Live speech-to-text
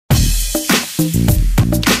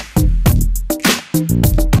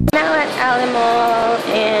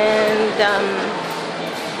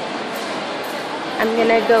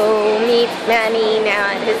go meet Manny now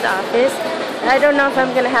at his office. I don't know if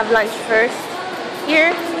I'm gonna have lunch first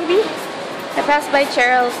here, maybe. I passed by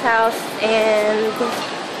Cheryl's house and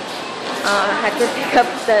had to pick up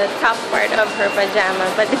the top part of her pajama,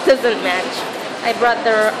 but it doesn't match. I brought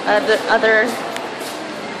the other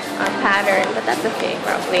pattern, but that's okay,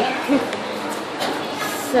 probably.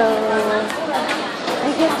 So,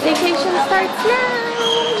 I guess vacation starts now!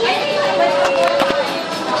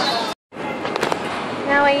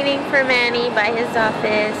 Now waiting for Manny by his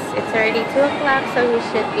office. It's already 2 o'clock, so he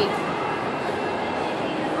should be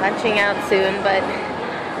lunching out soon, but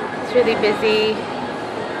it's really busy.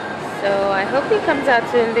 So I hope he comes out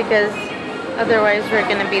soon because otherwise we're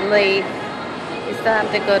gonna be late. We still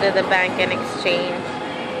have to go to the bank and exchange,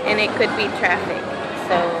 and it could be traffic.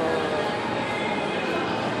 So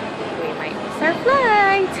we might miss our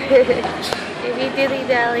flight. Maybe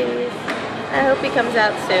dilly-dallies. I hope he comes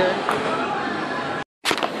out soon.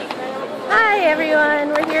 Hi everyone,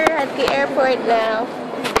 we're here at the airport now.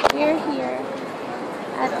 We're here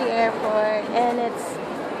at the airport and it's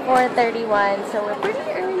 4:31, so we're pretty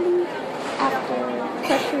early after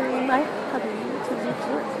pressuring my hubby to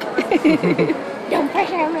report. Don't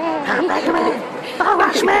pressure me! Don't pressure me! Don't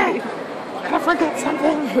rush me! I forget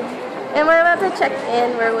something. And we're about to check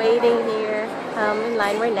in. We're waiting here in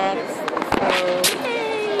line. We're next. So,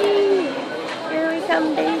 yay! Here we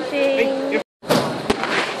come, Beijing.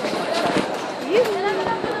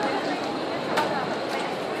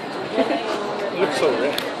 You look so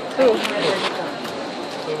red. Who?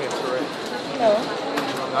 It's red. No.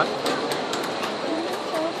 Not?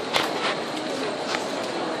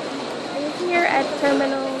 We're here at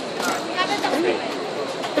Terminal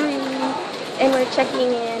 3, and we're checking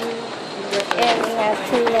in, and we have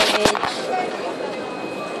 2 luggage.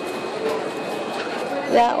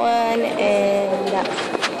 That one and that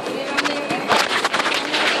one.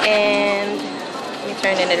 And we're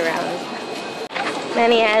turning it around.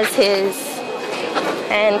 Manny has his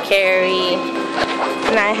hand carry,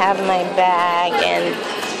 and I have my bag and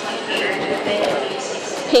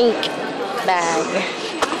pink bag.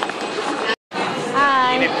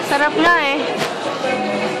 Hi, sarap nga eh.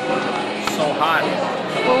 So hot.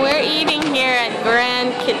 Well, we're eating here at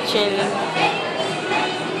Grand Kitchen.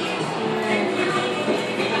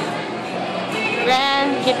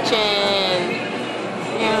 Grand Kitchen.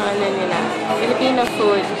 Yung ano nila, Filipino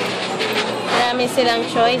food. Marami silang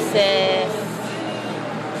choices.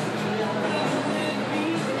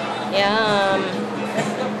 Yum.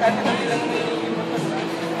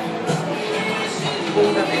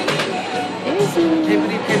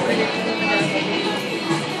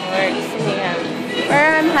 Or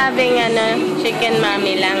I'm having chicken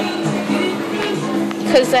mami lang.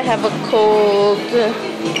 Because I have a cold.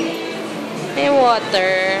 May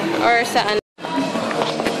water. Or sa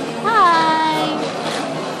Hi!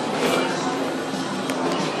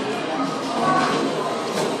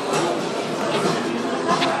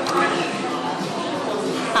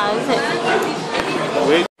 How's it?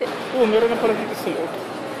 Wait. Oh, meron na pala dito sa loob.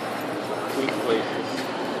 Sweet places.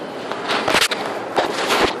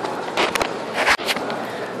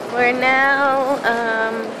 We're now,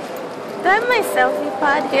 do I have my selfie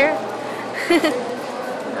pod here?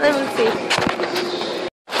 Let me see.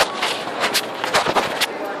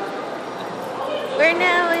 We're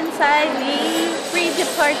now inside the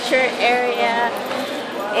pre-departure area,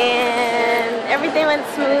 and everything went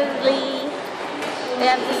smoothly. I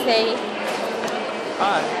have to say.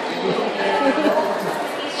 Hi.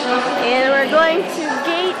 And we're going to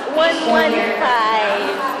gate 115.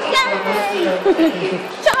 Yay!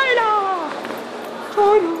 China!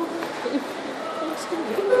 China!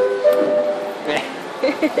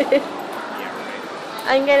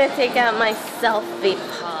 I'm gonna take out my selfie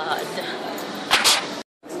pod.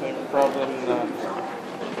 Same problem na.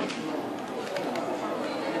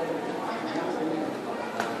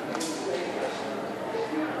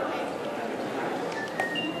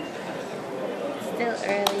 Still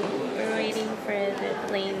early. We're waiting for the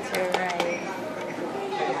plane to arrive.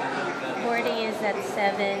 Boarding is at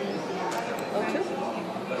 7:02?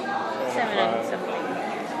 7 something.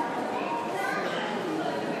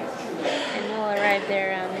 And we'll arrive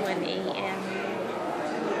there around 1 a.m.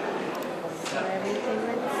 So everything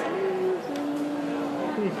went smoothly.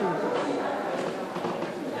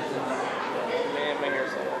 My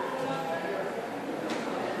hair's all.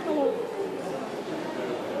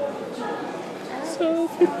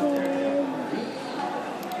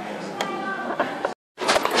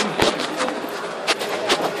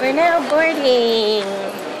 We're now boarding.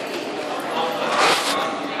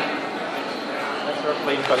 That's our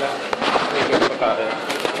plane pala. May good pagkain.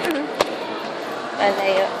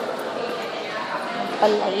 Napalayo.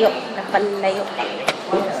 Napalayo.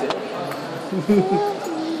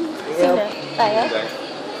 Sino? Tayo?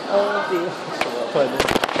 Oh. Pwede.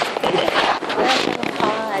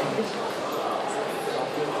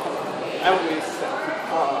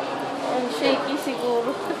 Ang shaky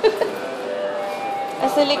siguro.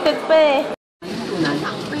 Nasa likod pa eh.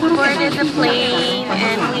 We boarded the plane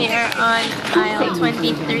and we are on aisle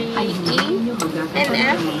 23E and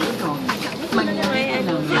F. We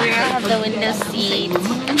have the window seat.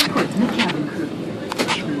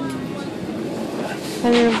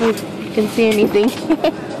 I don't know if you can see anything.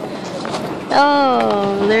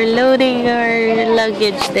 Oh, they're loading our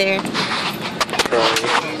luggage there.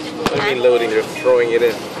 What do you mean loading? They're throwing it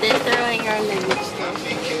in. They're throwing our luggage there.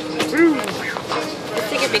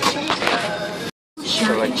 Let's take a picture.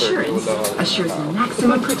 Sure Insurance assures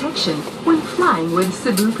maximum protection when flying with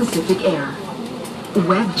Cebu Pacific Air.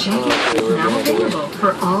 Web check-in is now available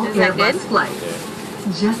for all Airbus flights.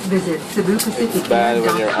 Just visit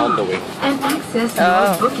cebupacificair.com and access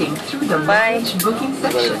your booking through the luggage booking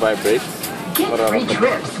section. Get free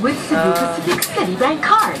trips with Cebu Pacific Citibank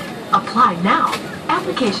card. Apply now.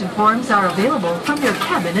 Application forms are available from your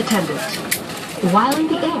cabin attendant. While in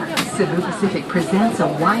the air, Cebu Pacific presents a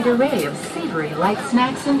wide array of savory light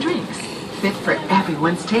snacks and drinks, fit for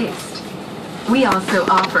everyone's taste. We also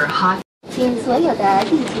offer hot. 请所有的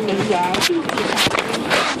地勤人员立即上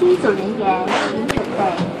机，机组人员请准备。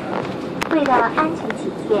为了安全起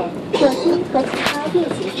见，手机和其他便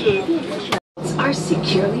携式电子设备 are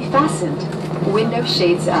securely fastened, window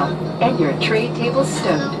shades up, and your tray table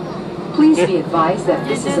stowed. Please be advised that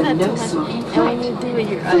this is a no-smoking flight.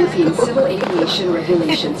 Philippine Civil Aviation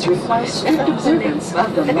regulations require strict observance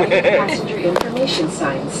of the light passenger information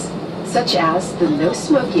signs, such as the no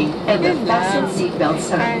smoking and the fasten seatbelt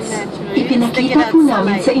signs. Ipinakita po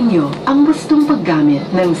namin sa inyo ang wastong paggamit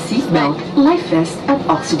ng seatbelt, life vest at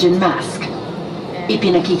oxygen mask.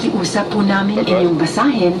 Ipinakikiusap po namin inyong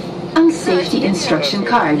basahin ang safety instruction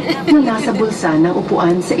card na nasa bulsa ng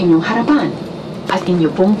upuan sa inyong harapan. At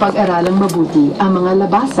inyo pong pag-aralang mabuti ang mga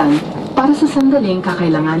labasan para sa sandaling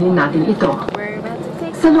kakailanganin natin ito.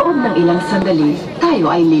 Sa loob ng ilang sandali,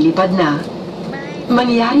 tayo ay lilipad na.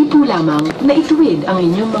 Mangyari po lamang na ituwid ang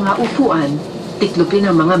inyong mga upuan,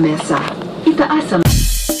 tiklopin ang mga mesa, itaas ang